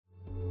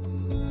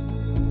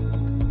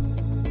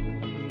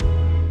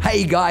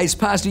Hey guys,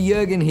 Pastor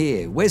Jurgen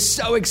here. We're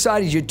so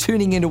excited you're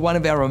tuning into one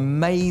of our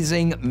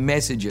amazing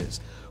messages.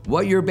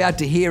 What you're about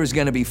to hear is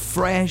going to be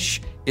fresh,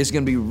 it's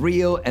going to be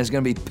real, and it's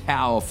going to be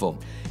powerful.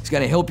 It's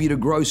going to help you to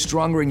grow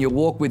stronger in your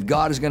walk with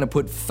God. It's going to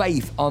put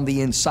faith on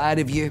the inside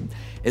of you.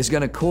 It's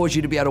going to cause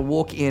you to be able to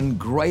walk in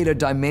greater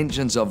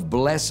dimensions of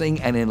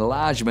blessing and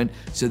enlargement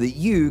so that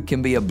you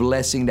can be a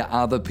blessing to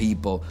other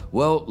people.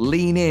 Well,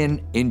 lean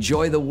in,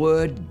 enjoy the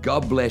word.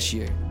 God bless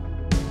you.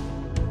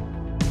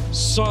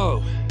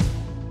 So,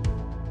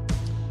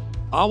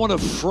 I want to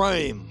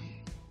frame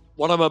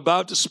what I'm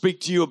about to speak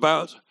to you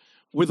about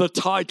with a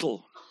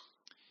title.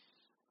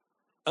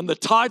 And the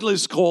title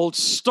is called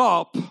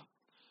Stop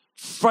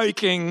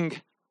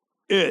Faking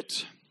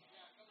It.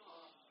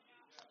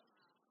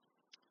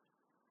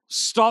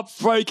 Stop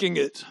faking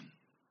it.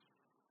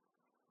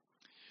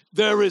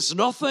 There is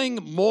nothing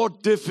more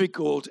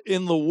difficult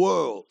in the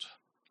world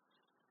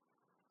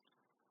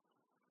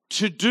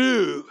to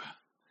do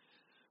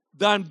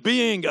than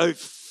being a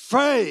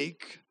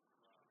fake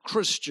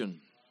Christian.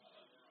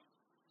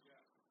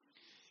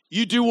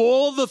 You do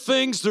all the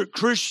things that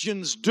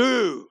Christians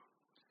do.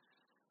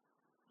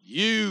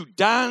 You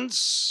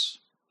dance.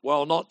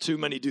 Well, not too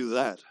many do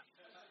that.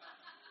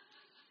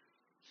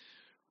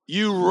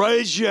 You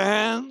raise your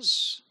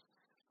hands.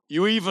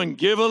 You even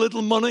give a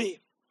little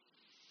money.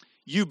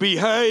 You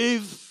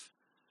behave.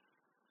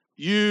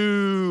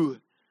 You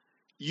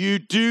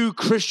do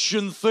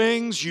Christian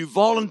things. You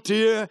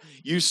volunteer.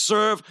 You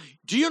serve.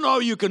 Do you know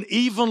you can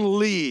even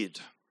lead?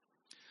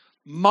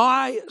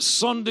 My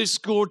Sunday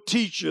school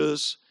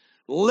teachers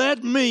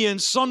led me in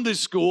Sunday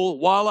school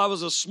while I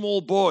was a small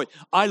boy.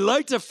 I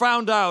later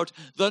found out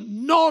that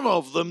none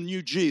of them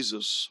knew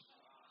Jesus.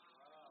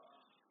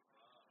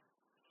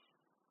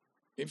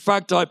 In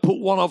fact, I put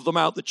one of them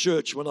out the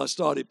church when I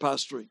started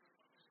pastoring.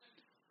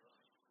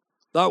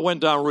 That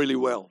went down really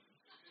well.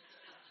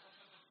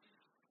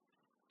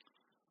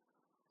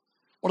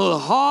 One of the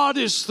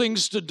hardest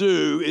things to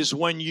do is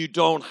when you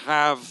don't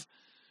have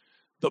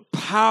the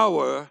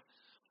power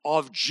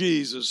of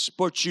Jesus,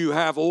 but you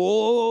have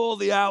all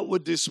the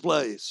outward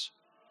displays.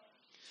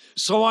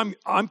 So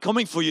I'm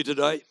coming for you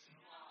today.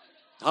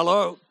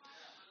 Hello.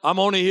 I'm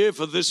only here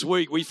for this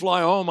week. We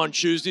fly home on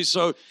Tuesday,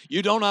 so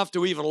you don't have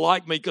to even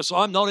like me because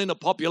I'm not in a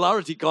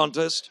popularity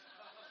contest.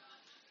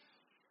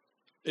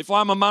 If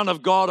I'm a man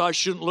of God, I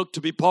shouldn't look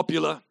to be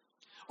popular.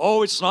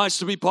 Oh, it's nice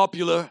to be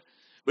popular.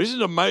 But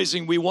isn't it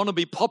amazing we want to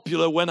be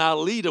popular when our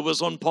leader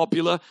was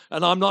unpopular?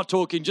 And I'm not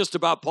talking just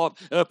about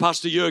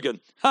Pastor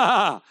Jurgen.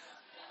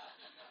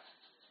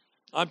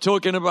 I'm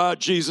talking about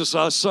Jesus,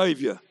 our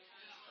Savior.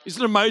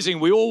 Isn't it amazing?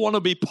 We all want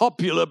to be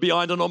popular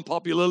behind an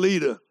unpopular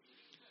leader.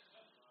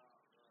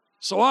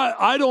 So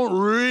I don't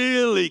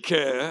really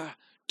care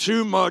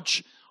too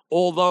much,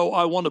 although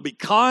I want to be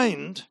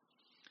kind.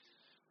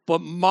 But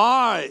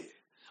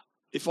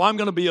if I'm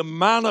going to be a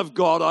man of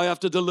God, I have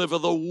to deliver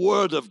the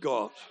Word of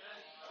God.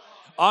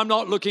 I'm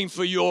not looking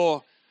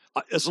for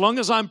as long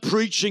as I'm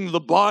preaching the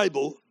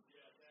Bible,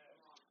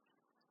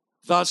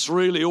 that's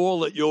really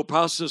all that your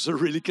pastors are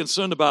really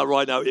concerned about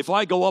right now. If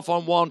I go off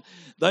on one,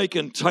 they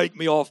can take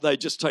me off. They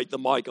just take the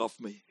mic off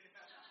me.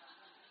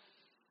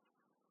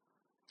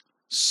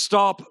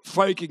 Stop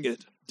faking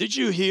it. Did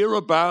you hear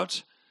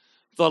about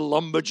the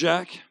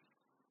lumberjack?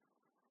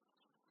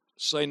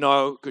 Say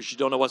no, because you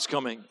don't know what's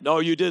coming. No,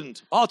 you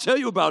didn't. I'll tell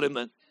you about him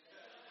then.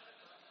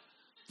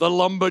 The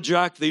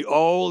lumberjack, the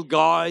old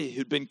guy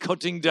who'd been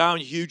cutting down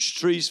huge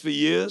trees for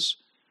years.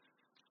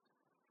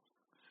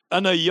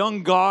 And a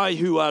young guy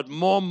who had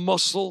more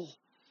muscle,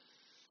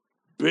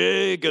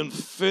 big and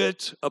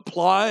fit,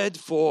 applied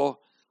for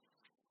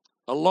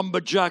a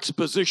lumberjack's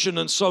position.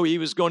 And so he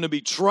was going to be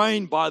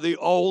trained by the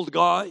old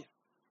guy.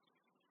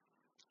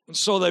 And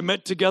so they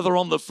met together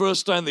on the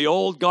first day. And the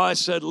old guy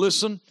said,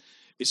 listen,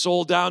 it's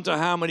all down to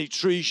how many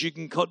trees you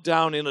can cut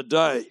down in a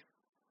day.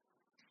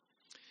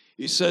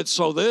 He said,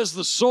 so there's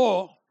the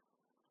saw.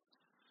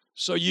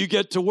 So you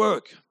get to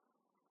work.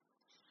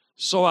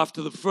 So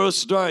after the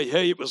first day,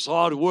 hey, it was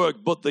hard work,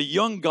 but the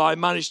young guy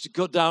managed to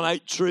cut down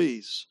 8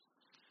 trees.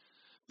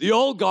 The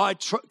old guy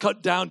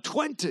cut down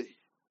 20.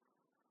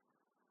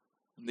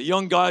 And the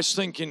young guy's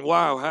thinking,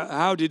 wow,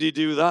 how did he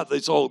do that,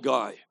 this old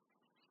guy?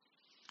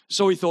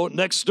 So he thought,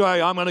 next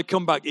day I'm going to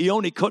come back. He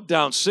only cut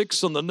down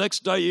 6, and the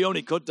next day he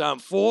only cut down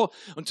 4,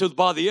 until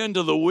by the end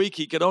of the week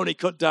he could only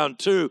cut down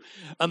 2.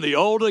 And the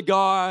older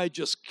guy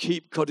just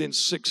keep cutting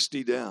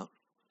 60 down.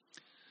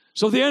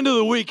 So at the end of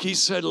the week, he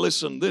said,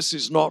 listen, this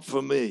is not for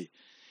me.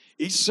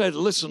 He said,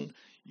 listen,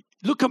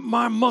 look at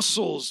my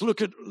muscles. Look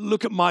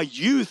at my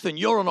youth, and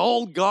you're an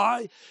old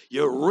guy.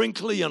 You're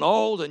wrinkly and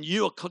old, and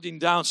you're cutting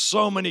down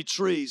so many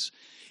trees.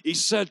 He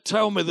said,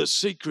 tell me the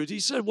secret.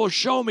 He said, well,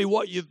 show me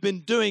what you've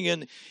been doing.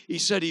 And he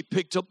said he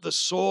picked up the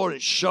saw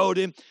and showed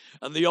him.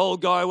 And the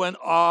old guy went,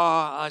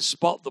 I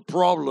spot the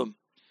problem.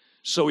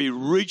 So he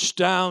reached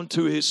down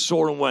to his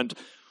saw and went,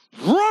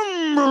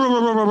 rum,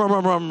 rum,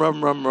 rum, rum,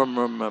 rum, rum,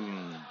 rum,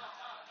 rum.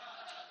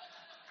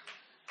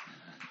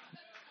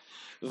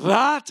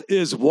 That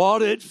is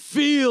what it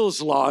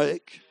feels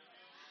like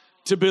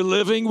to be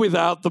living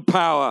without the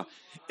power.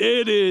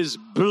 It is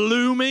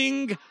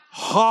blooming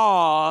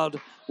hard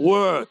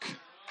work.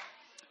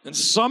 And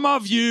some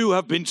of you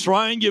have been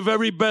trying your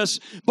very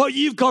best, but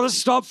you've got to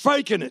stop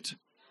faking it.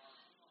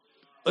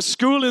 A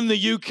school in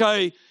the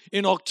UK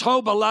in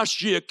October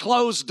last year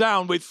closed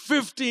down with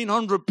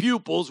 1,500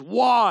 pupils.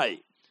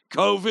 Why?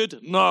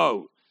 COVID?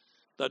 No.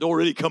 They'd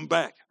already come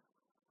back.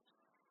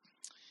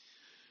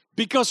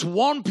 Because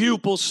one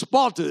pupil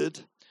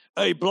spotted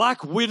a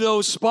black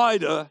widow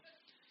spider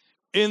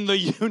in the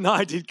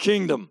United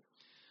Kingdom.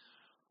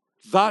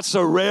 That's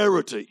a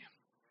rarity,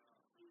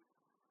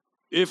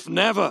 if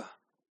never.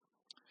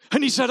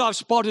 And he said, I've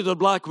spotted a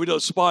black widow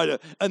spider.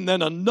 And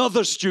then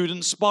another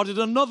student spotted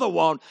another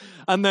one,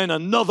 and then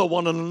another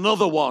one and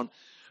another one,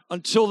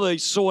 until they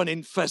saw an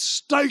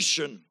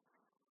infestation.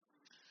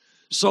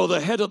 So the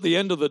head at the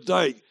end of the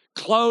day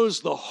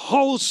closed the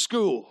whole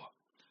school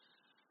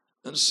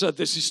and said,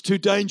 this is too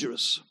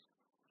dangerous.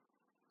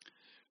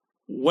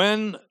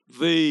 When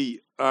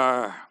the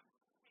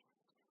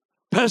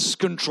pest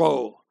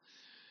control,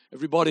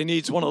 everybody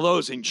needs one of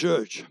those in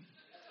church.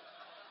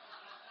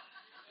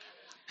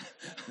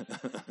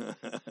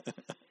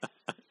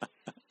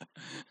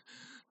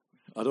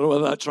 I don't know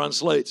whether that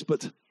translates,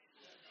 but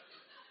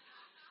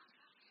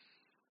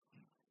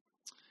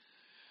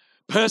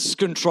pest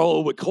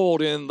control were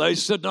called in. They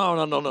said,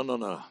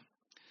 no.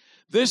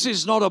 This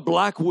is not a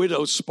black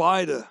widow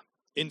spider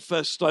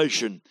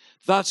infestation.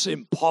 That's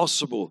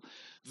impossible.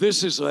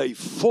 This is a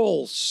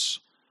false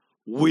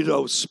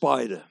widow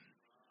spider.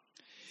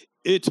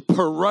 It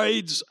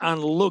parades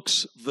and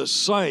looks the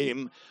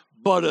same,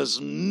 but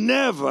has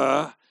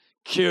never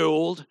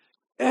killed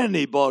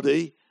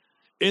anybody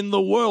in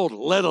the world,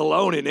 let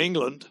alone in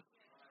England.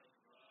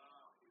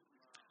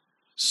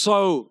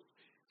 So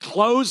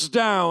closed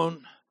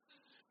down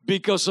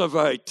because of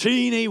a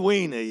teeny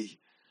weeny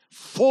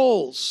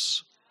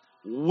false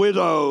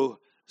widow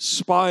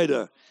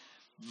spider.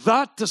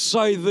 That to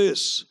say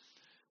this,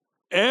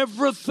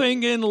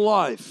 everything in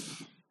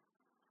life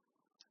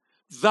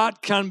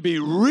that can be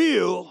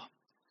real,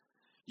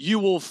 you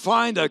will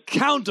find a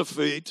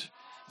counterfeit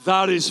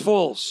that is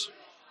false.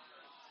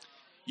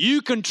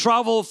 You can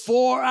travel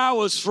 4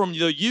 hours from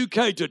the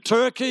UK to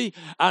Turkey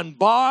and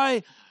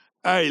buy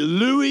a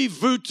Louis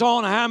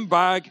Vuitton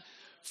handbag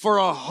for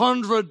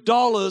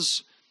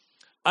 $100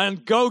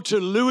 and go to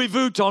Louis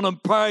Vuitton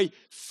and pay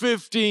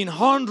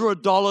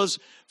 $1,500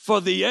 for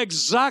the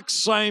exact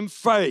same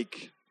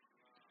fake.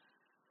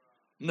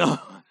 No,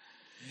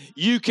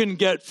 you can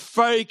get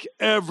fake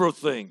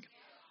everything.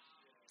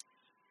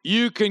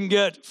 You can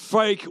get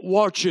fake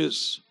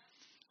watches.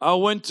 I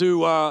went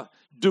to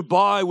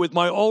Dubai with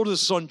my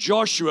oldest son,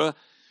 Joshua,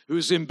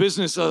 who's in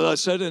business, as I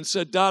said, and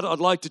said, Dad, I'd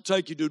like to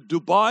take you to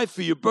Dubai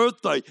for your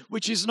birthday,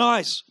 which is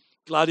nice.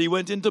 Glad he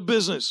went into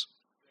business.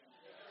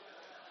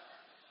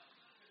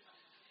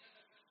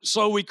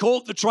 So we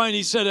caught the train.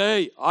 He said,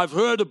 hey, I've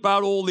heard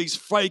about all these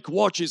fake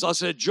watches. I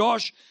said,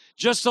 Josh,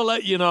 just to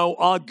let you know,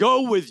 I'll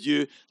go with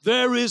you.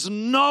 There is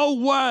no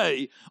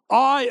way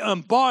I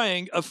am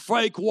buying a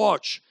fake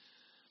watch.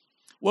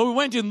 Well, we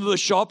went into the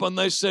shop and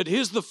they said,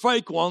 here's the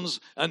fake ones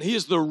and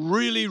here's the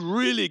really,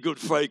 really good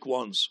fake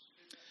ones.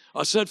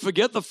 I said,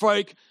 forget the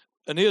fake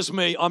and here's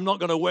me. I'm not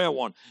going to wear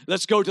one.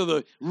 Let's go to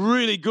the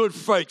really good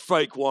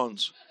fake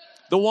ones.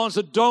 The ones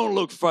that don't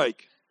look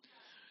fake.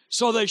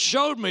 So they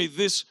showed me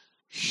this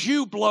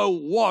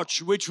Hublot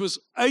watch, which was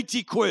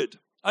 80 quid,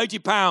 80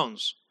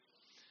 pounds.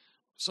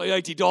 Say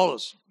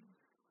 $80.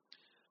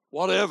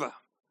 Whatever.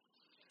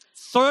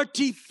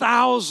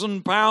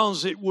 30,000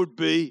 pounds it would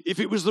be if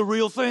it was the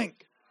real thing.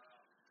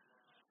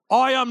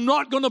 I am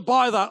not going to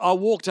buy that. I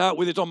walked out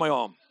with it on my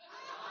arm.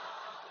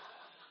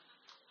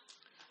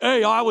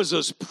 Hey, I was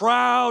as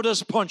proud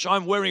as punch.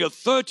 I'm wearing a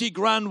 30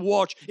 grand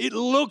watch. It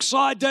looks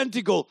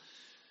identical.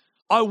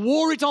 I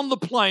wore it on the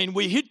plane.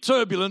 We hit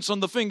turbulence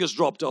and the fingers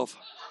dropped off.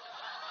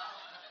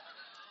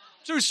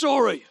 True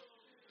story.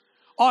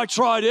 I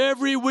tried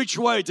every which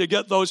way to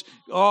get those,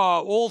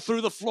 all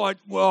through the flight,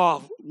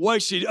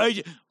 wasted.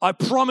 I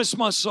promised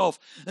myself,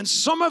 and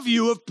some of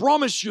you have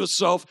promised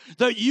yourself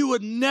that you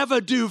would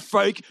never do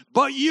fake,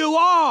 but you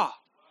are.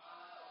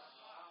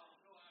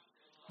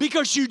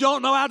 Because you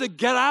don't know how to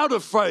get out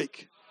of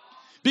fake.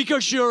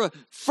 Because you're a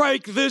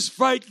fake this,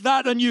 fake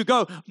that, and you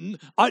go,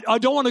 I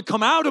don't want to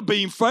come out of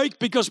being fake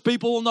because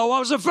people will know I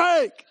was a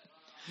fake.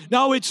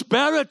 Now, it's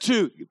better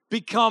to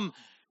come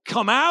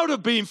out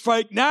of being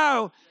fake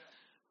now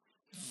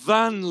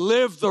than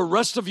live the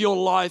rest of your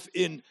life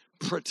in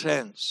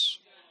pretense.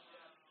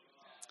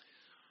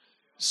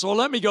 So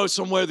let me go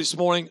somewhere this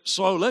morning.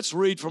 So let's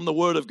read from the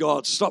Word of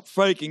God. Stop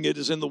faking it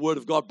is in the Word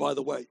of God, by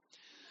the way.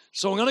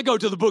 So I'm going to go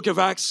to the book of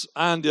Acts,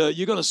 and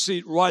you're going to see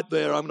it right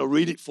there. I'm going to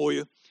read it for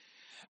you.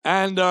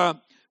 And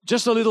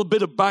just a little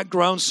bit of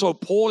background. So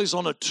Paul is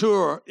on a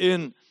tour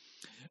in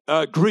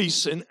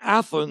Greece, in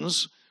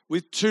Athens,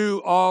 with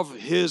two of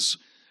his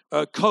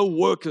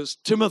co-workers,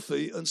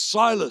 Timothy and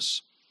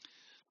Silas.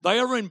 They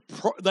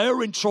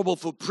are in trouble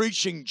for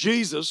preaching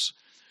Jesus,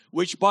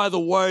 which, by the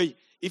way,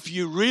 if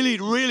you really,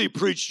 really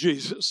preach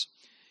Jesus,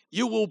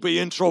 you will be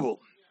in trouble.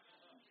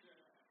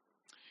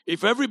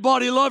 If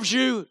everybody loves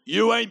you,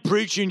 you ain't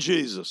preaching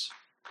Jesus.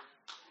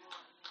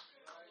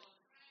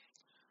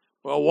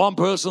 Well, one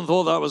person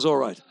thought that was all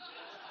right.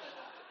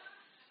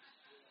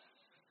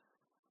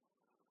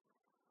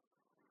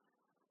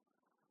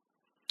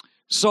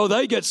 So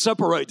they get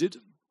separated.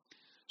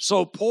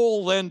 So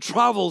Paul then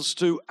travels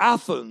to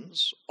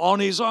Athens on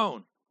his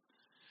own.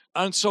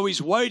 And so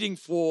he's waiting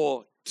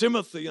for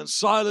Timothy and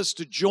Silas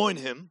to join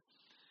him.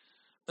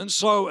 And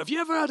so have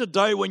you ever had a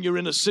day when you're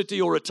in a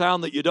city or a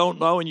town that you don't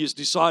know and you just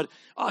decide,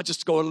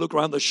 just go and look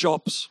around the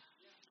shops?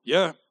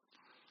 Yeah.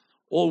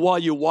 Or while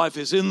your wife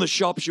is in the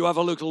shops, you have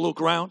a little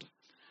look around.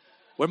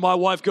 When my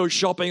wife goes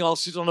shopping, I'll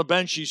sit on a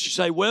bench. She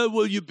say, where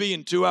will you be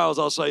in 2 hours?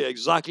 I'll say,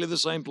 exactly the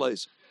same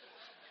place.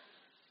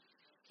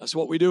 That's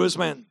what we do as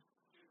men.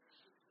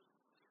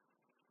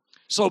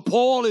 So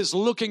Paul is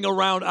looking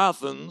around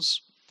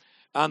Athens,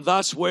 and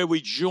that's where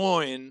we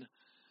join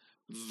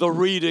the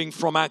reading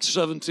from Acts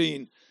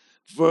 17,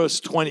 verse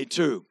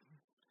 22.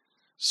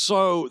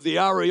 So the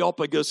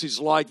Areopagus is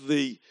like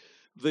the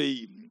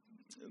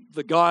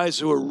guys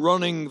who are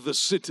running the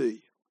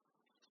city.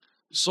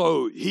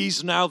 So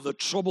he's now the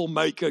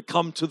troublemaker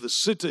come to the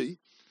city.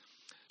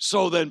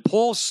 So then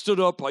Paul stood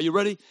up, are you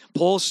ready?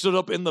 Paul stood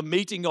up in the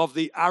meeting of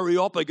the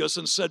Areopagus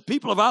and said,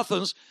 people of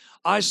Athens,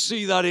 I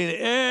see that in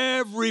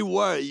every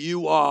way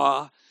you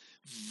are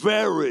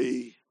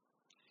very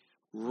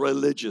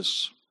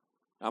religious.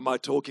 Am I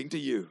talking to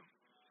you?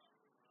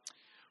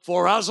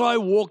 For as I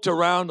walked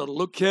around and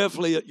looked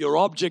carefully at your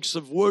objects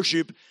of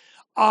worship,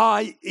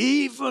 I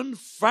even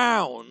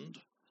found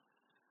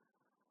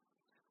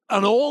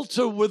an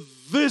altar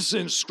with this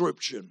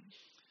inscription,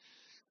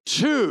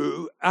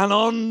 to an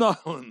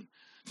unknown,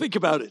 think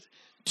about it,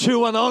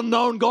 to an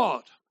unknown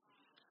God.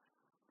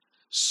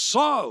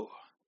 So,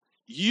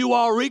 you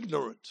are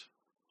ignorant.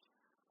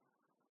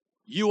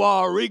 You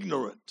are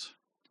ignorant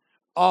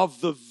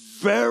of the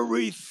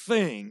very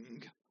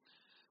thing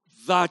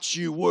that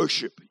you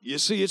worship. You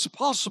see, it's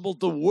possible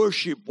to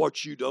worship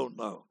what you don't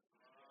know.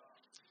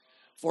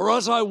 For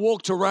as I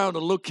walked around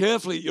and looked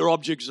carefully at your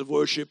objects of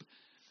worship,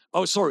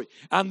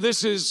 and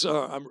this is,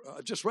 I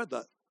just read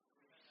that.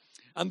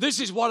 And this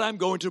is what I'm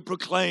going to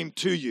proclaim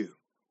to you.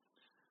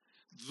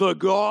 The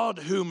God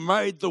who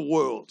made the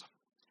world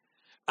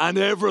and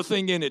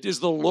everything in it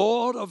is the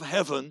Lord of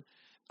heaven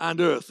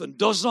and earth and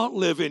does not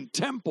live in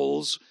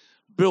temples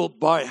built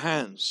by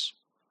hands.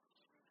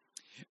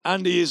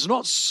 And he is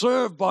not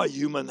served by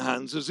human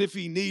hands as if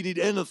he needed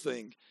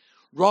anything.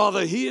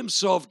 Rather, he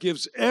himself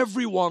gives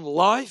everyone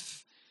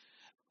life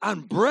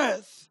and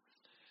breath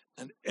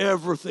and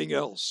everything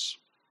else.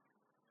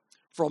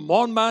 From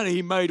one man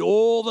he made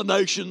all the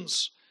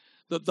nations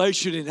that they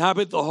should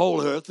inhabit the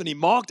whole earth, and he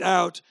marked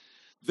out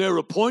their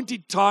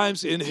appointed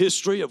times in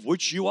history, of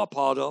which you are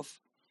part of,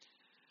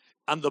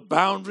 and the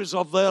boundaries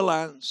of their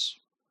lands.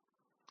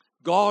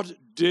 God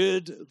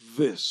did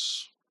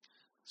this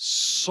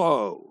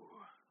so.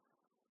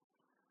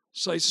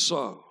 Say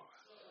so.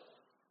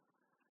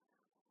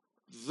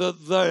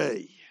 That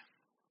they.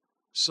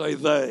 Say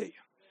they.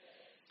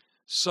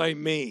 Say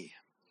me.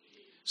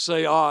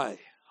 Say I.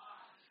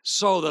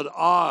 So that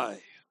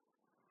I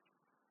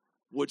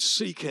would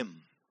seek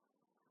him.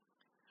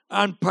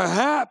 And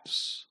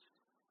perhaps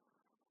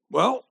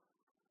not.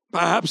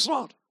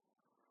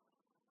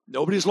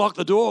 Nobody's locked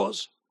the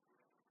doors.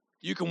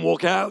 You can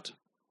walk out.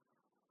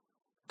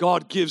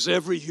 God gives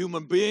every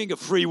human being a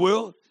free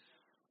will.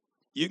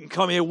 You can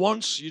come here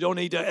once. You don't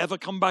need to ever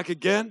come back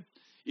again.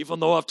 Even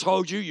though I've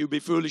told you, you'd be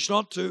foolish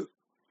not to.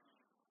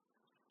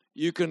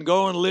 You can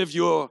go and live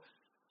your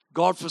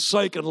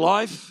God-forsaken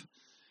life,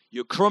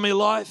 your crummy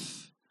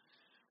life,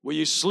 where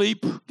you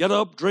sleep, get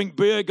up, drink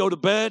beer, go to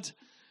bed,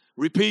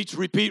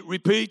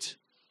 repeat,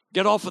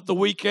 get off at the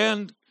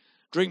weekend,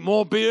 drink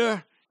more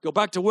beer, go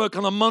back to work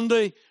on a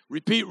Monday,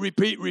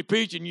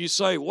 repeat, and you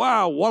say,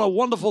 wow, what a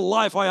wonderful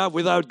life I have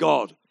without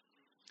God.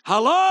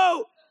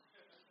 Hello?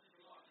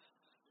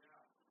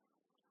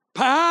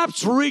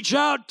 Perhaps reach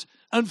out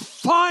and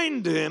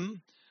find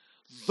him,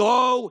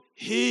 though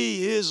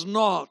he is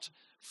not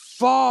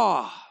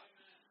far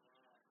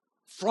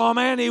from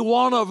any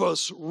one of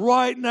us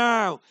right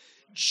now.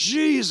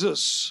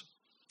 Jesus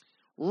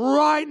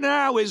right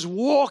now is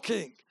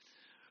walking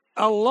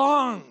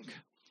along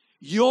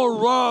your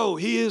row.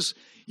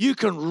 You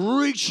can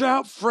reach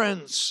out,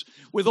 friends,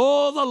 with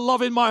all the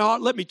love in my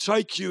heart. Let me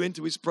take you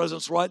into his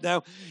presence right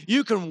now.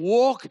 You can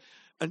walk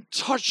and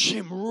touch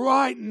him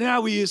right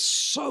now. He is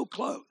so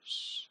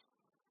close.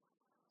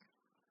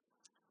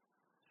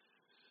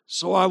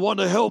 So I want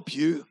to help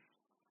you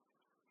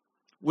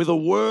with a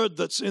word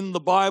that's in the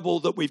Bible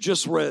that we've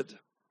just read.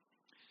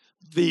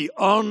 The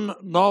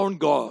unknown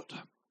God.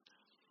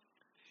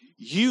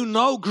 You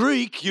know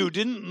Greek. You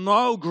didn't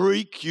know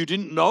Greek. You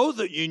didn't know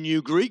that you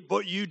knew Greek,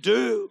 but you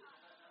do.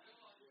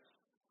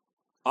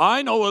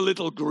 I know a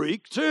little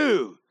Greek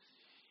too.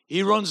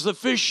 He runs the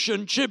fish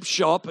and chip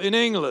shop in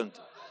England.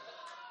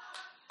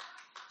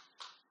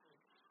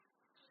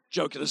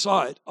 Joking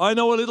aside, I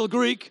know a little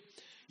Greek.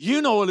 You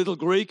know a little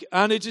Greek,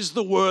 and it is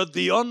the word,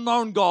 the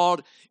unknown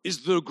God,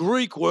 is the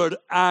Greek word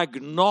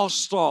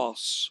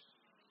agnostos,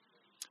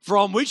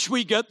 from which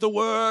we get the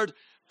word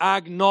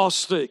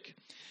agnostic.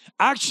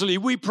 Actually,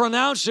 we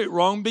pronounce it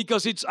wrong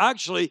because it's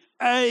actually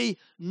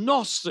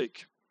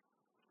agnostic.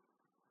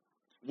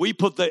 We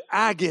put the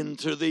ag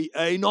into the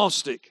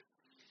agnostic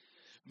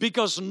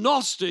because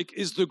gnostic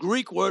is the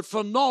Greek word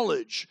for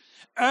knowledge.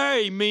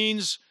 A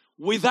means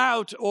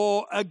without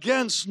or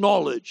against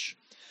knowledge.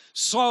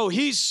 So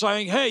he's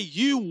saying, hey,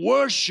 you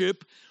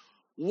worship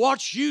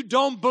what you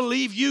don't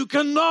believe you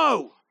can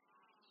know.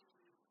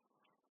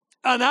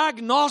 An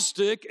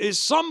agnostic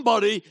is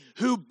somebody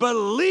who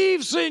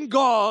believes in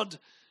God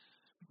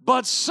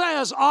but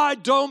says, I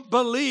don't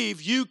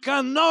believe you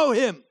can know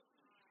him.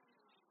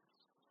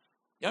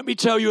 Let me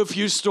tell you a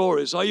few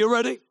stories. Are you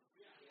ready?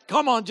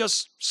 Come on,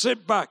 just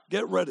sit back,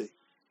 get ready.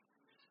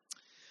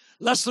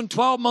 Less than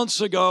 12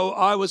 months ago,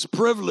 I was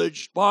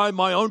privileged by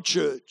my own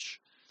church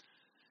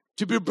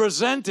to be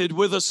presented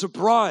with a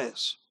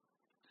surprise.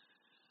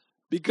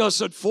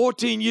 Because at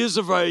 14 years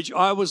of age,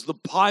 I was the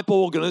pipe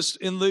organist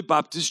in the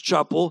Baptist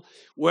chapel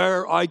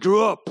where I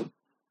grew up.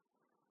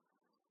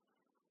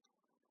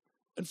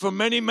 And for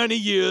many, many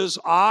years,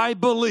 I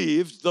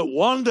believed that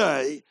one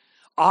day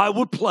I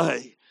would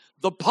play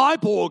the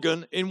pipe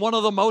organ in one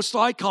of the most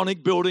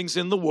iconic buildings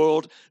in the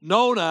world,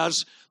 known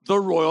as the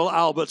Royal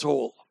Albert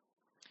Hall.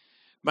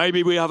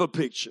 Maybe we have a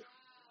picture.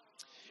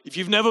 If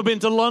you've never been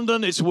to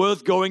London, it's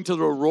worth going to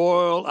the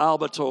Royal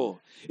Albert Hall.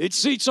 It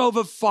seats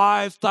over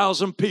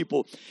 5,000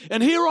 people.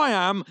 And here I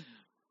am,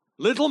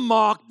 little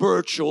Mark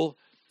Burchell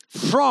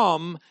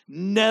from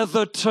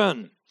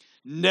Netherton.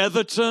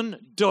 Netherton,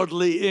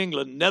 Dudley,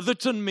 England.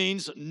 Netherton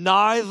means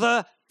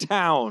neither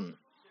town.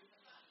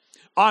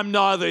 I'm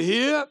neither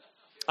here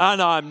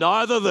and I'm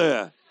neither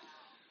there.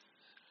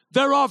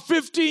 There are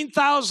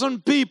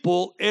 15,000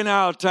 people in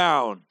our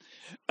town.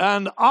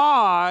 And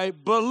I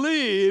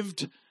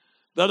believed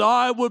that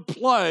I would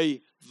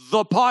play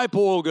the pipe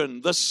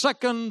organ, the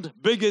second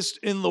biggest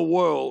in the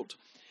world,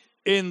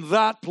 in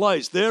that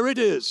place. There it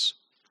is,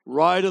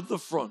 right at the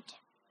front.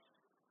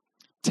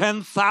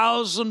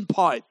 10,000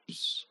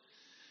 pipes,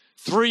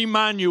 3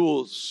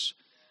 manuals,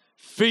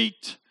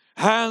 feet,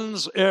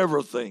 hands,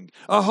 everything.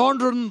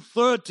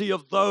 130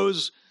 of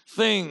those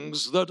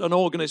things that an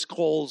organist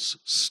calls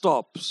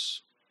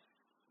stops.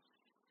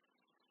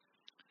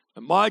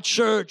 And my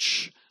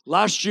church,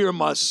 last year,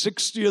 my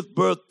 60th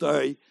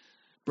birthday,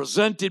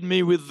 presented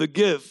me with the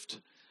gift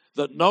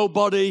that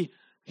nobody,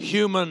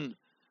 human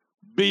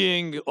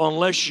being,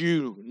 unless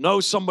you know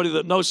somebody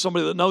that knows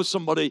somebody that knows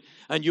somebody,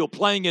 and you're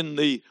playing in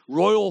the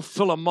Royal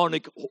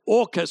Philharmonic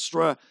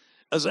Orchestra,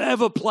 has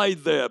ever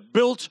played there,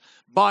 built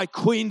by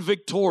Queen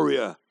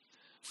Victoria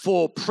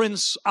for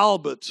Prince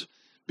Albert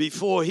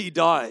before he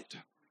died.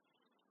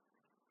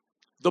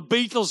 The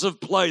Beatles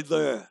have played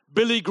there.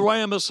 Billy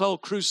Graham has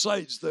held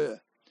crusades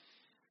there.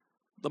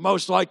 The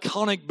most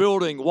iconic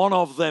building, one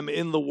of them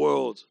in the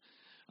world.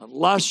 And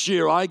last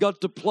year I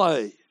got to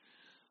play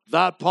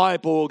that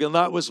pipe organ.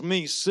 That was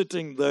me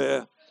sitting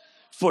there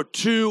for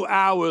 2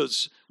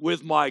 hours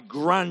with my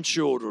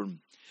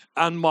grandchildren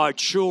and my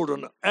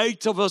children,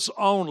 8 of us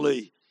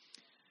only.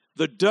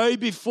 The day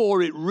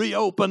before it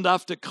reopened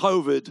after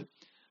COVID,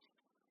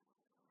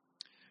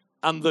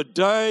 and the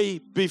day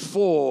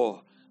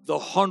before the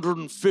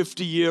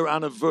 150-year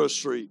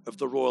anniversary of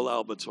the Royal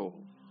Albert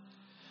Hall.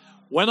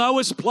 When I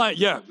was playing,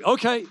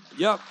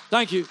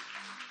 thank you.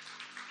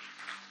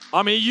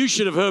 I mean, you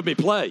should have heard me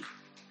play.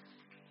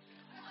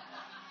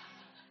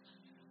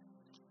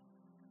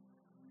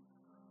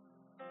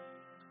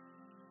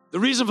 The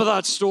reason for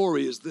that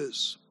story is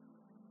this.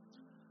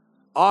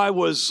 I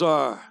was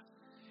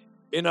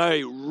in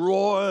a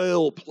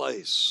royal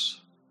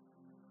place,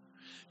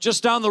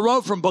 just down the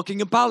road from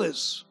Buckingham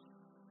Palace.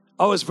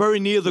 I was very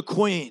near the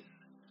Queen.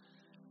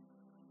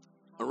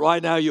 And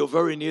right now you're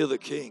very near the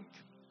King.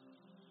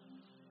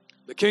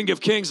 The King of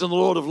Kings and the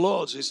Lord of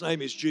Lords. His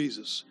name is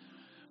Jesus.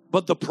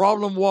 But the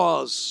problem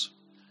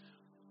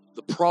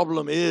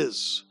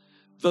is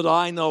that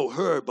I know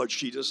her, but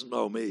she doesn't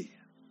know me.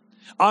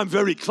 I'm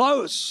very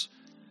close,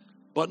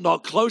 but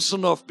not close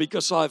enough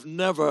because I've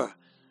never,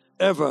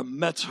 ever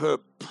met her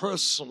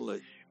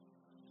personally.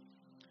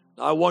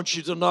 I want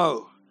you to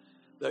know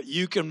that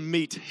you can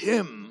meet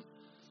him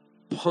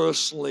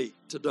personally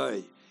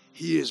today.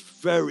 He is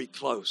very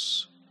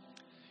close.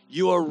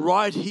 You are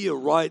right here,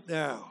 right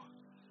now.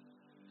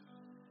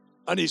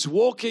 And he's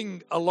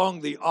walking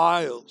along the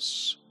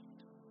aisles.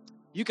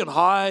 You can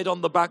hide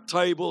on the back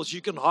tables.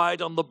 You can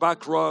hide on the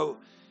back row.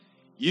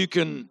 You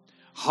can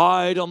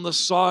hide on the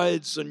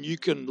sides and you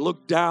can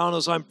look down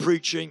as I'm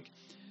preaching.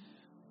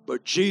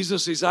 But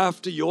Jesus is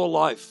after your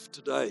life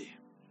today.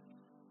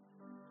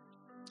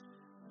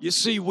 You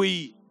see,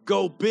 we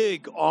go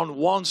big on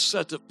one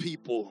set of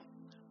people.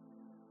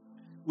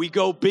 We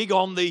go big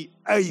on the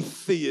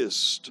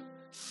atheist.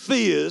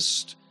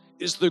 Theist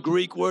is the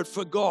Greek word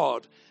for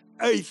God.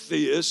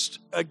 Atheist,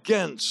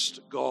 against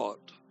God.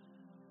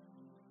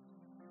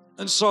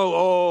 And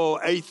so,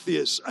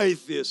 atheist.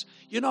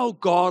 You know,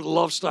 God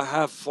loves to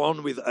have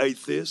fun with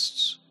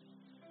atheists.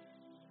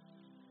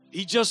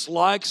 He just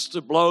likes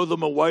to blow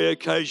them away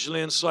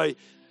occasionally and say,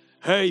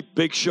 hey,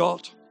 big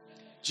shot,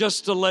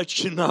 just to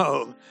let you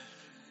know,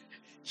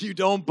 you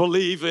don't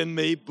believe in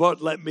me,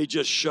 but let me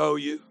just show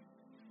you.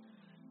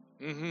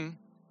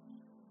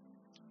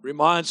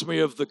 Reminds me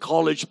of the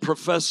college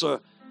professor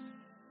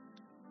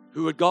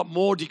who had got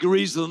more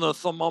degrees than a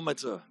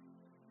thermometer.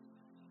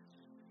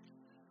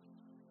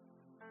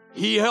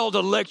 He held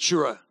a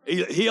lecture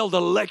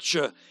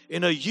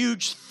in a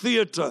huge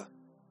theater.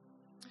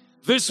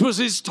 This was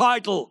his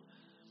title.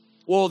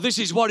 Well, this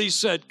is what he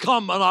said: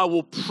 come and I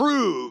will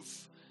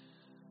prove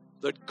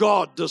that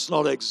God does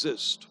not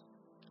exist.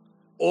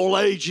 All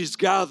ages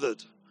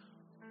gathered,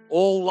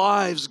 all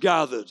lives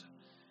gathered.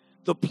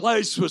 The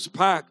place was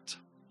packed.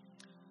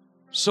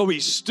 So he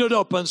stood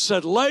up and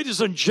said,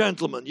 ladies and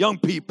gentlemen, young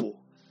people,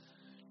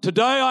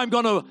 today I'm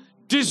going to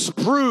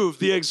disprove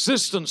the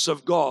existence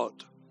of God.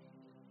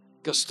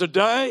 Because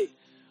today,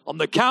 on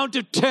the count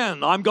of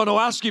 10, I'm going to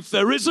ask if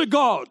there is a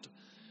God,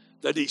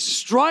 that he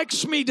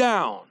strikes me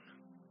down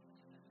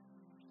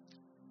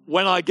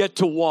when I get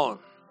to 1.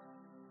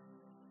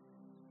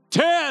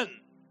 10,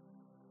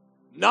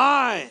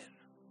 9,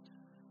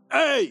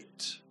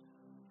 8,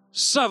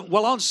 7.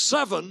 Well, on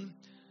 7,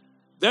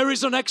 there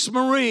is an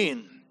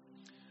ex-Marine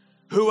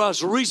who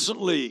has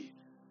recently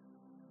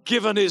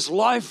given his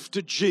life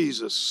to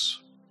Jesus.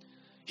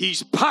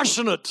 He's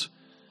passionate,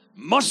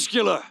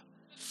 muscular,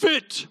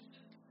 fit,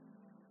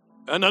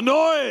 and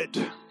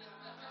annoyed.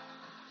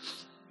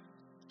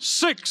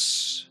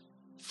 6,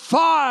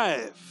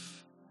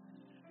 5.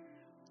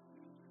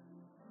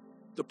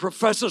 The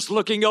professor's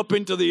looking up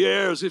into the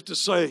air as if to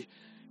say,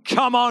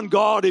 come on,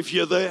 God, if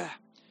you're there.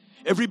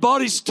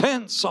 Everybody's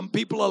tense. Some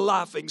people are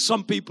laughing.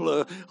 Some people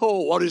are,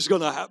 oh, what is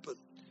going to happen?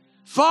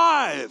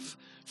 5,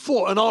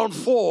 4. And on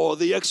 4,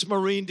 the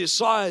ex-Marine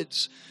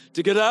decides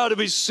to get out of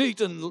his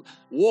seat and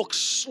walk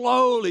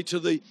slowly to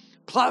the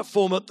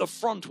platform at the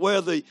front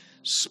where the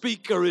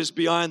speaker is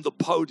behind the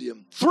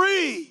podium.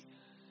 3,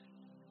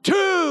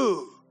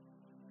 2.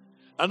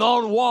 And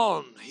on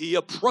 1, he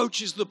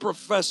approaches the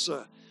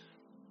professor.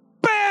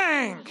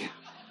 Bang!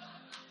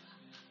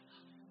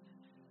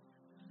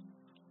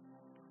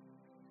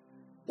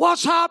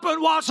 What's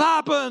happened? What's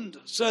happened?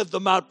 Said the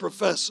mad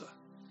professor.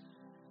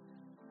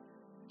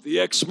 The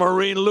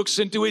ex-Marine looks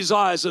into his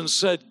eyes and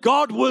said,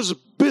 God was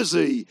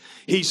busy.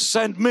 He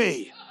sent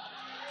me.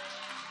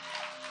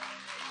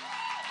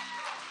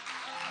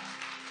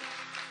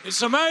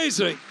 It's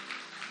amazing.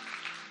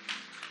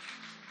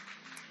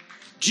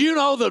 Do you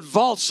know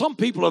that some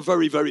people are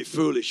very, very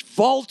foolish.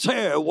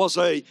 Voltaire was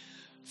a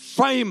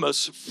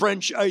famous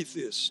French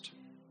atheist.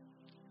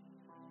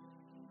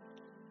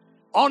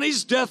 On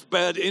his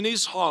deathbed in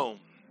his home,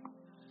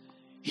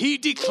 he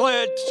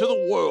declared to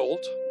the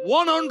world,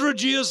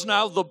 100 years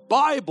now, the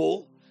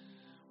Bible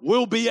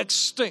will be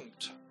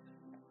extinct.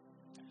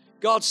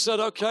 God said,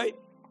 okay,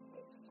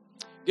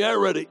 get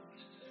ready.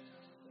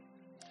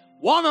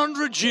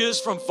 100 years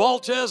from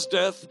Voltaire's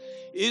death,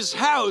 his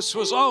house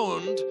was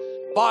owned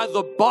by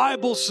the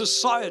Bible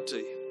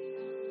Society,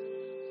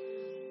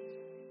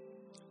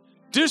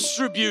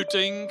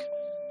 distributing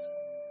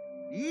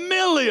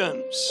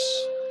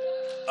millions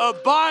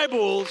of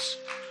Bibles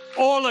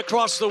all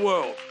across the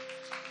world.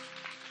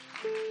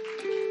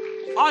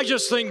 I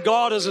just think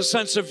God has a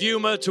sense of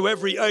humor to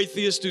every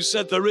atheist who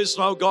said there is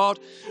no God.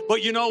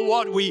 But you know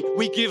what?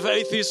 We give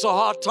atheists a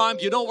hard time.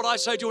 You know what I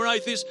say to an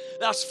atheist?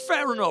 That's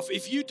fair enough.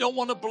 If you don't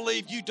want to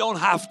believe, you don't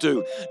have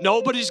to.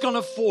 Nobody's going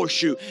to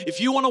force you.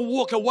 If you want to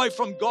walk away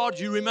from God,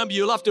 you remember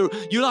you'll have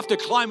to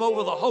climb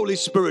over the Holy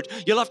Spirit.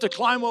 You'll have to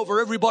climb over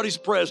everybody's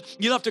prayers.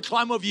 You'll have to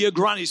climb over your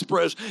granny's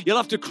prayers. You'll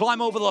have to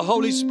climb over the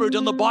Holy Spirit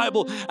and the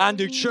Bible and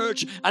the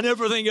church and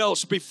everything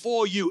else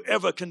before you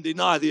ever can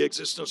deny the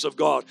existence of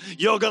God.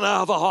 You're going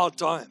to have a hard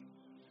time.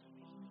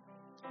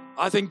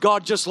 I think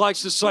God just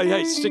likes to say,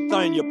 hey, stick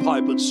that in your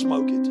pipe and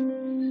smoke it.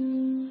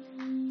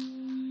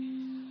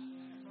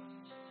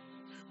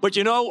 But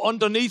you know,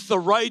 underneath the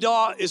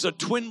radar is a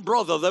twin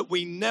brother that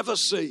we never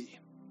see.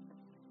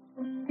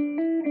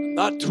 And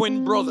that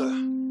twin brother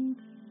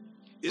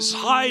is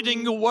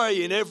hiding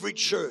away in every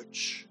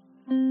church.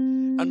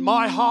 And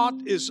my heart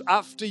is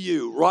after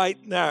you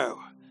right now.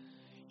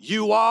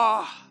 You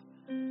are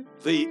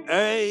the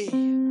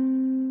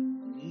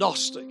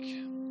agnostic.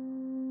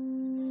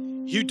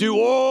 You do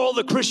all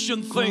the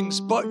Christian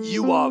things, but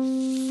you are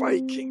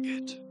faking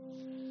it.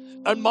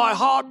 And my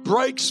heart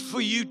breaks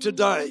for you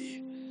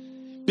today,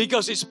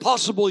 because it's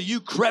possible you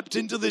crept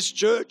into this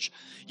church,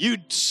 you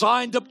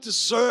signed up to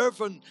serve,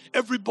 and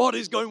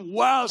everybody's going,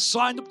 wow,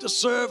 signed up to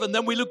serve. And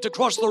then we looked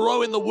across the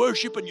row in the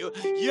worship and you,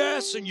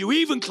 yes, and you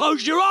even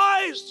closed your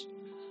eyes.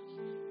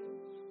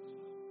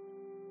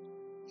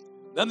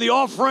 Then the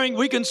offering,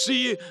 we can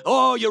see you,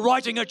 oh, you're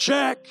writing a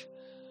check.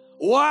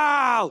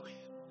 Wow.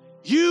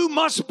 You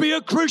must be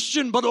a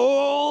Christian, but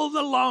all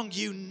along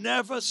you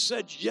never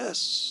said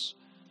yes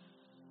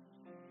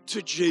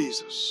to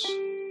Jesus.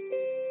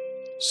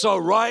 So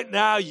right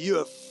now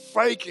you're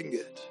faking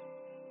it.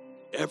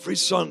 every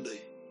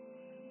Sunday.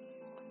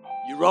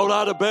 You roll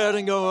out of bed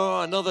and go,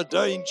 oh, another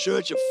day in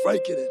church, you're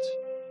faking it.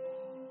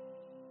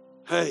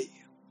 Hey,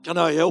 can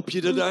I help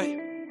you today?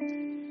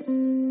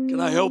 Can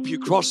I help you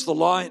cross the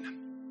line?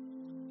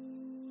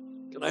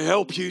 Can I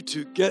help you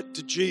to get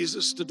to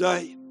Jesus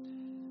today?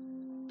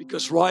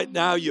 Because right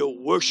now you're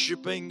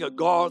worshiping a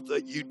God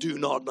that you do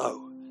not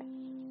know.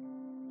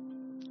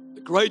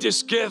 The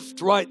greatest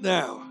gift right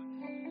now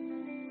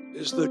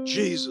is that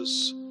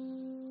Jesus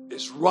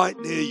is right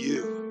near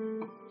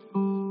you,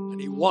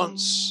 and He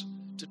wants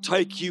to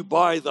take you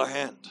by the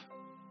hand.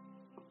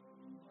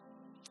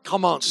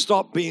 Come on,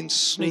 stop being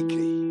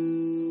sneaky.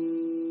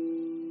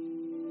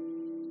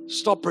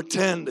 Stop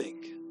pretending.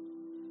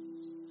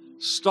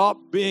 Stop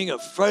being a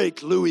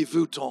fake Louis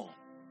Vuitton.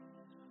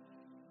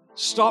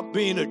 Stop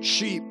being a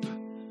cheap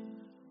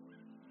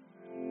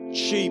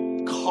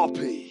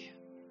copy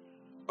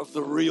of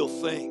the real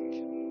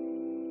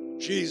thing.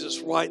 Jesus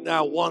right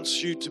now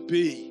wants you to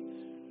be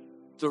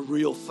the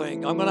real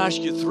thing. I'm going to ask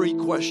you 3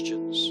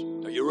 questions.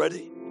 Are you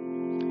ready?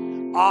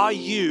 Are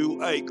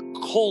you a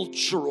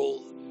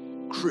cultural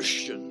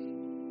Christian?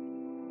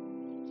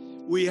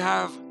 We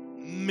have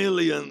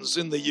millions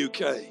in the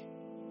UK.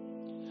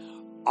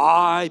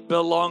 I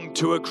belong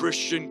to a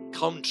Christian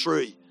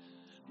country.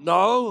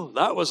 No,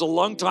 that was a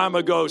long time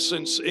ago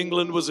since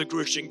England was a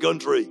Christian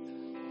country.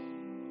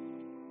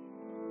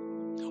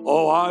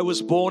 Oh, I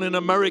was born in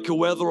America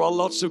where there are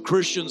lots of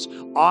Christians.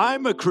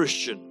 I'm a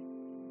Christian.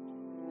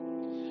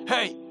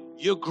 Hey,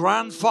 your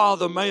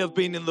grandfather may have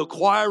been in the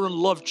choir and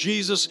loved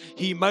Jesus.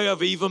 He may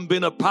have even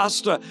been a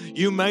pastor.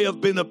 You may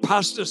have been a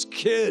pastor's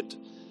kid.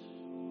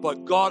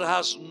 But God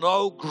has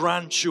no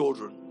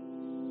grandchildren.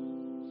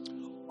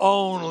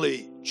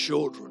 Only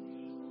children.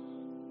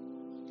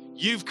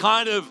 You've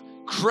kind of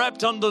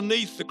crept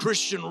underneath the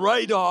Christian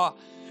radar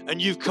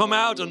and you've come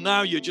out and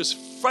now you're just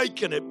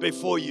faking it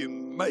before you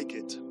make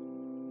it.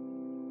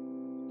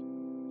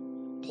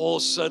 Paul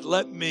said,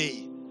 let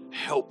me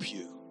help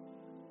you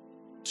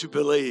to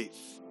believe.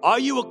 Are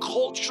you a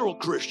cultural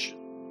Christian?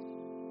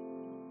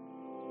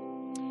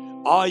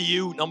 Are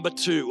you, number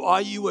 2,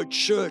 are you a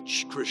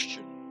church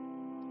Christian?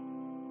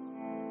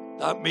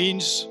 That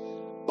means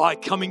by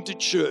coming to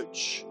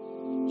church,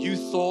 you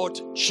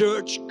thought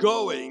church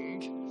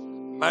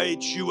going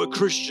made you a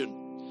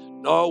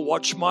Christian. No,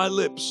 watch my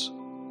lips.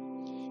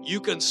 You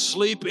can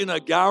sleep in a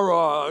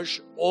garage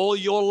all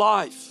your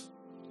life.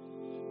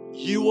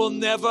 You will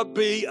never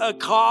be a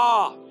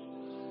car.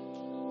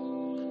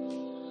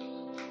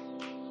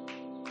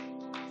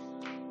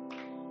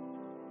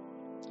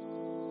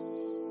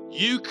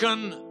 You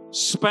can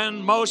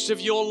spend most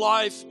of your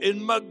life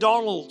in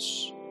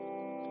McDonald's.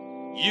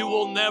 You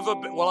will never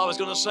be, well, I was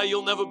going to say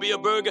you'll never be a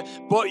burger,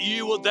 but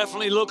you will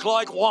definitely look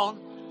like one.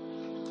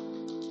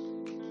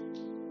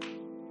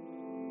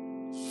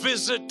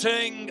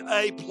 Visiting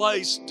a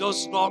place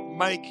does not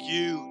make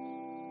you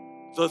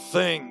the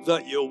thing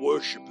that you're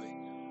worshiping.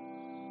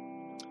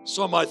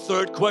 So my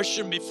 3rd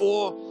question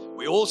before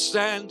we all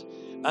stand,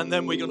 and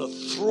then we're going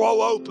to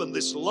throw open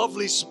this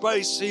lovely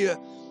space here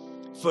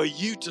for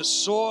you to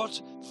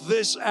sort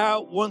this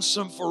out once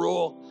and for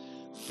all.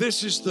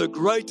 This is the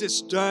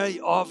greatest day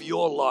of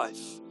your life.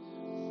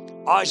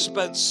 I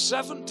spent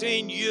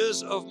 17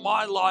 years of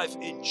my life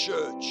in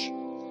church,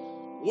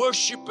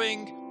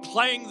 worshiping,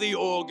 playing the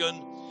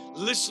organ,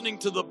 listening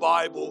to the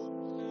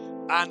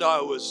Bible, and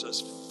I was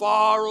as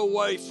far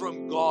away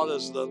from God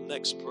as the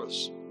next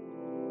person.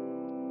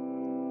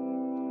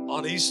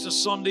 On Easter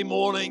Sunday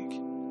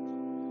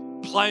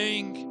morning,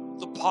 playing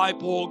the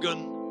pipe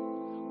organ,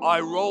 I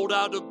rolled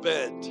out of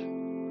bed.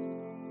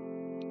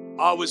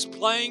 I was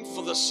playing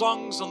for the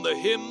songs and the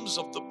hymns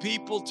of the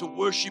people to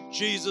worship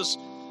Jesus,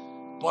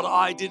 but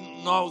I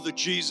didn't know the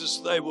Jesus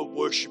they were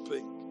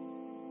worshiping.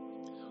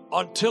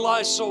 Until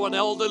I saw an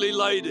elderly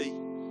lady.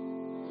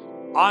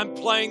 I'm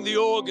playing the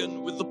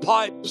organ with the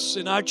pipes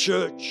in our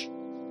church,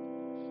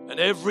 and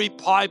every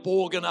pipe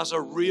organ has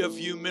a rear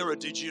view mirror.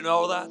 Did you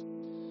know that?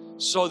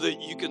 So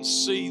that you can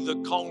see the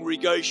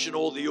congregation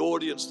or the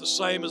audience, the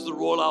same as the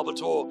Royal Albert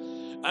Hall.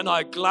 And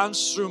I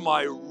glanced through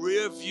my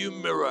rear view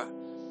mirror,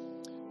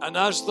 and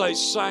as they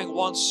sang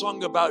one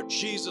song about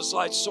Jesus,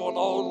 I saw an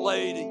old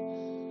lady.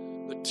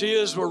 The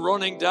tears were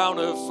running down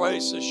her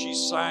face as she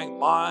sang,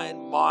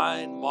 mine,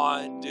 mine,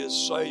 mine, dear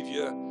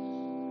Savior,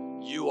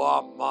 you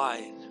are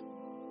mine.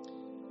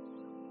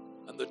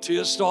 And the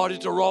tears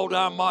started to roll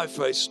down my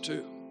face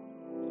too.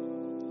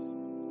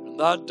 And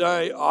that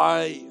day,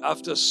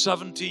 after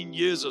 17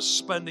 years of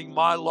spending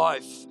my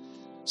life,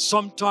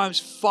 sometimes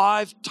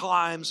 5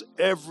 times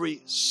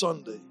every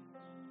Sunday,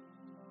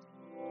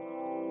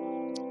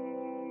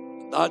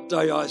 that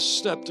day I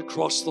stepped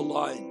across the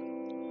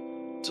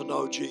line to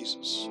know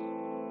Jesus.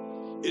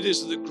 It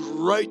is the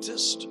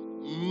greatest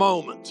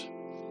moment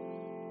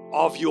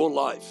of your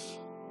life.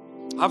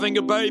 Having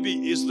a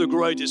baby is the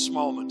greatest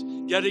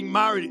moment. Getting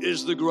married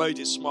is the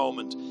greatest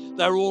moment.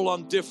 They're all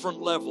on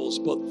different levels,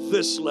 but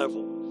this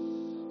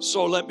level.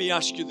 So let me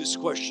ask you this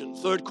question.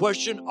 3rd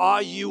question,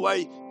 are you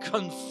a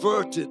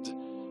converted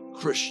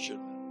Christian?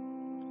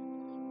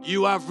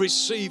 You have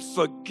received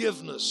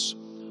forgiveness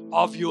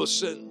of your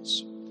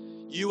sins.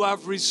 You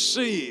have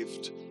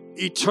received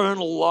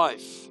eternal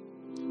life.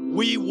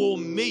 We will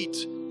meet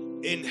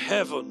in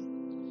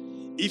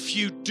heaven. If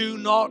you do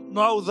not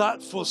know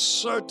that for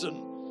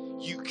certain,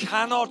 you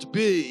cannot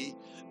be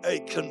a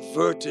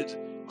converted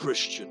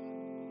Christian.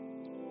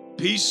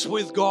 Peace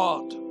with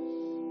God,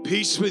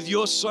 peace with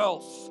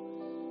yourself,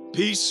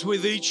 peace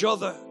with each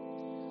other.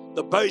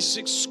 The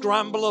basic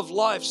scramble of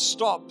life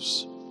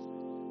stops,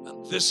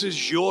 and this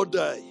is your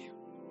day.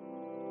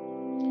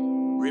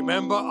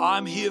 Remember,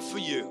 I'm here for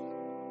you.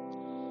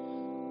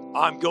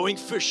 I'm going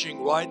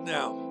fishing right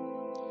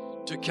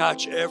now to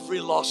catch every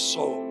lost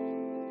soul.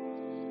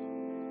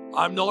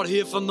 I'm not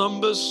here for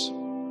numbers.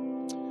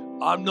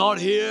 I'm not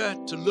here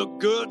to look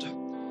good.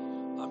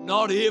 I'm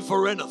not here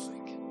for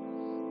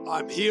anything.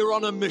 I'm here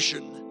on a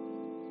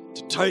mission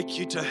to take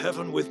you to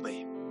heaven with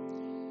me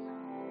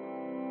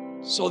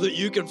so that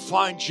you can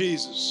find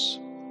Jesus.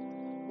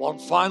 One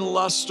final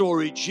last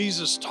story,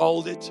 Jesus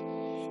told it,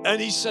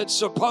 and he said,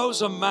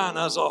 suppose a man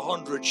has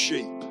 100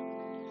 sheep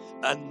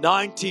and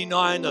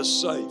 99 are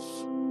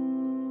safe.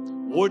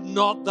 Would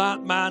not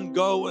that man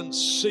go and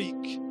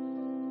seek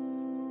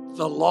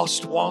the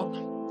lost one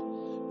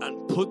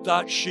and put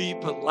that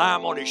sheep and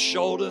lamb on his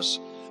shoulders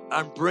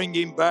and bring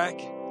him back?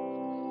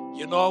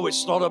 You know,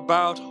 it's not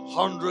about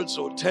hundreds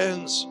or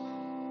tens.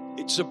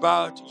 It's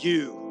about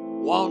you,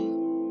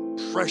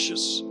 one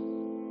precious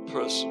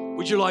person.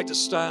 Would you like to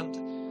stand?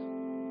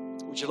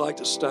 Would you like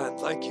to stand?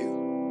 Thank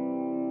you.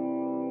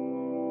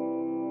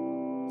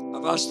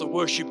 I've asked the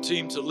worship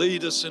team to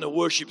lead us in a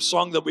worship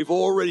song that we've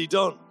already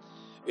done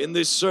in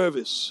this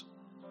service.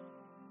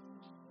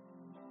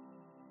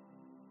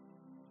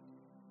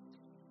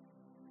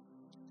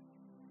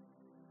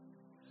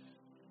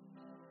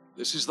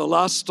 This is the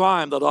last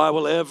time that I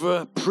will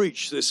ever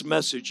preach this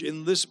message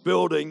in this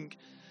building.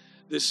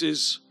 This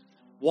is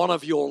one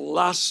of your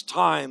last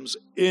times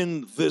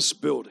in this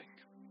building.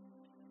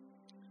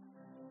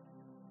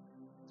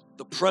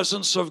 The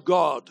presence of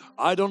God,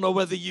 I don't know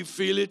whether you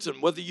feel it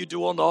and whether you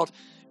do or not,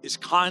 is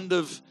kind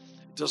of,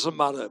 it doesn't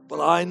matter. But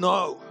I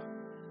know,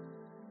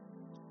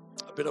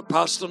 I've been a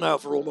pastor now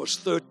for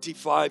almost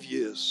 35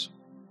 years.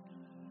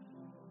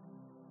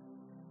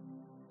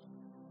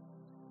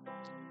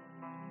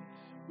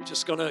 We're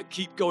just going to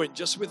keep going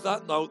just with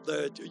that note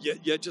there.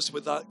 Yeah, just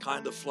with that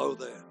kind of flow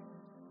there.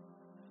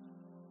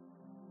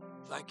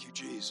 Thank you,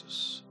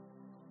 Jesus.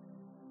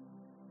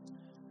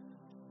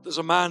 There's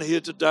a man here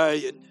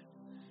today and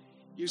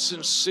you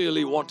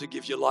sincerely want to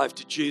give your life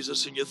to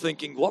Jesus and you're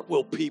thinking, what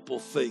will people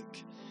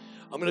think?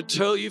 I'm going to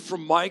tell you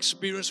from my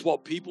experience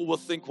what people will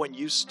think when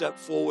you step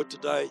forward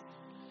today.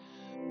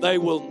 They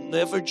will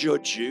never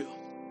judge you,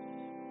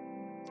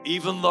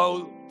 even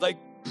though they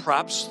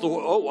perhaps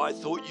thought, oh, I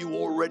thought you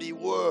already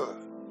were.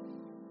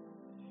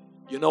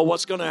 You know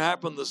what's going to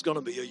happen? There's going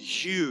to be a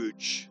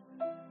huge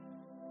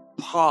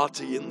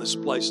party in this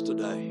place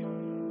today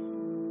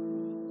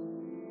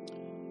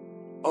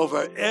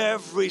over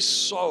every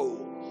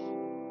soul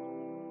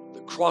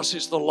that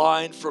crosses the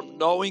line from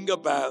knowing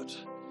about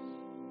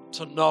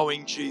to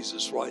knowing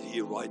Jesus right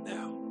here, right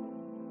now.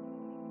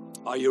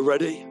 Are you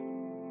ready?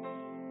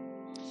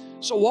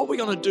 So what we're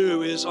going to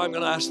do is I'm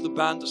going to ask the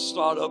band to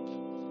start up.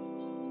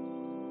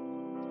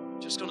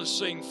 Just going to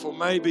sing for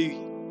maybe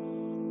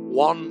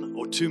 1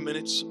 or 2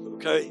 minutes,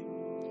 okay?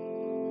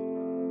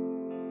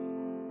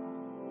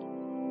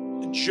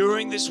 And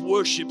during this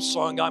worship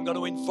song, I'm going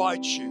to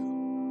invite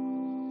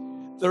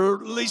you. There are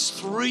at least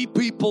 3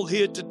 people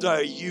here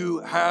today. You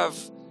have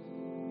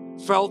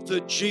felt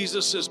that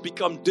Jesus has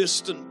become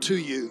distant to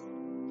you.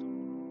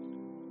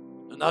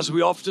 And as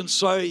we often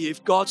say,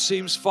 if God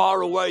seems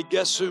far away,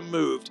 guess who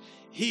moved?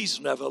 He's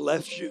never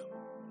left you.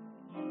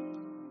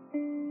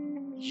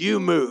 You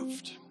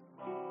moved.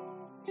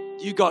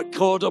 You got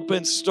caught up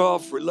in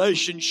stuff,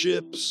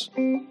 relationships,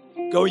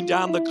 going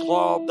down the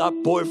club,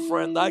 that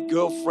boyfriend, that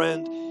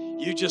girlfriend.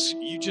 You just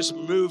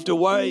moved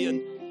away,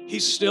 and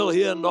He's still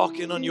here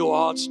knocking on your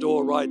heart's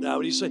door right now.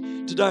 And He's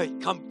saying, today,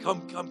 come.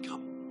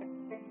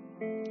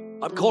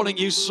 I'm calling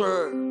you,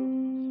 sir.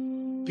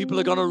 People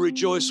are going to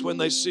rejoice when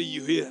they see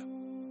you here.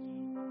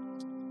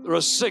 There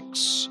are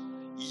 6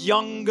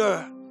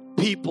 younger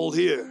people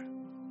here.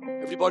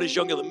 Everybody's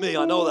younger than me,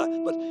 I know that.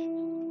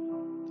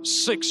 But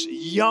 6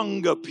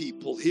 younger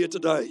people here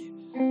today.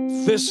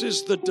 This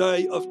is the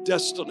day of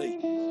destiny.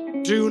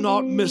 Do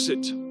not miss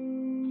it.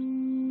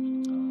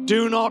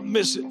 Do not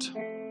miss it.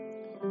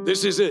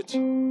 This is it.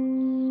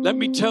 Let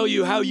me tell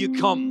you how you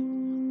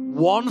come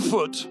 1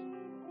 foot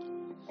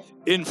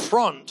in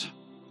front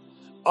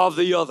of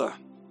the other.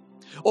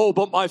 Oh,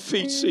 but my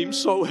feet seem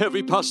so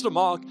heavy, Pastor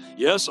Mark.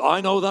 Yes, I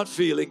know that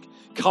feeling.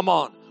 Come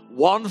on,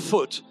 1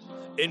 foot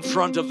in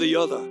front of the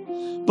other.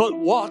 But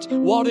what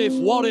if?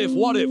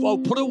 Oh,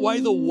 put away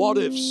the what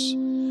ifs.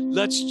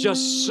 Let's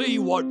just see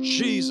what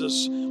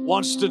Jesus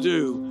wants to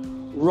do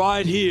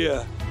right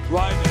here,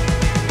 right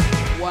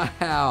now.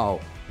 Wow,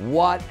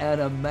 what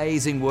an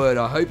amazing word.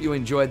 I hope you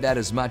enjoyed that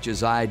as much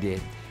as I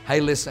did. Hey,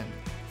 listen,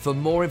 For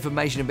more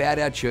information about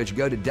our church,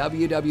 go to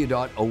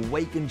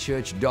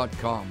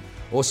www.awakenchurch.com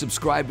or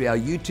subscribe to our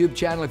YouTube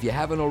channel if you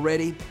haven't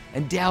already,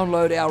 and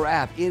download our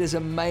app. It is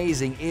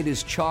amazing. It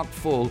is chock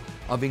full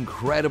of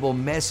incredible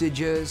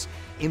messages,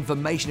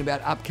 information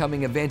about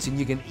upcoming events, and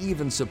you can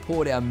even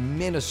support our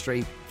ministry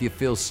if you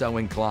feel so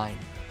inclined.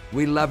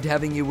 We loved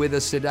having you with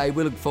us today.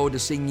 We look forward to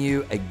seeing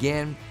you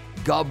again.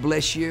 God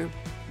bless you.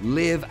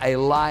 Live a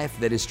life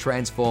that is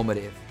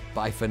transformative.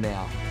 Bye for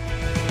now.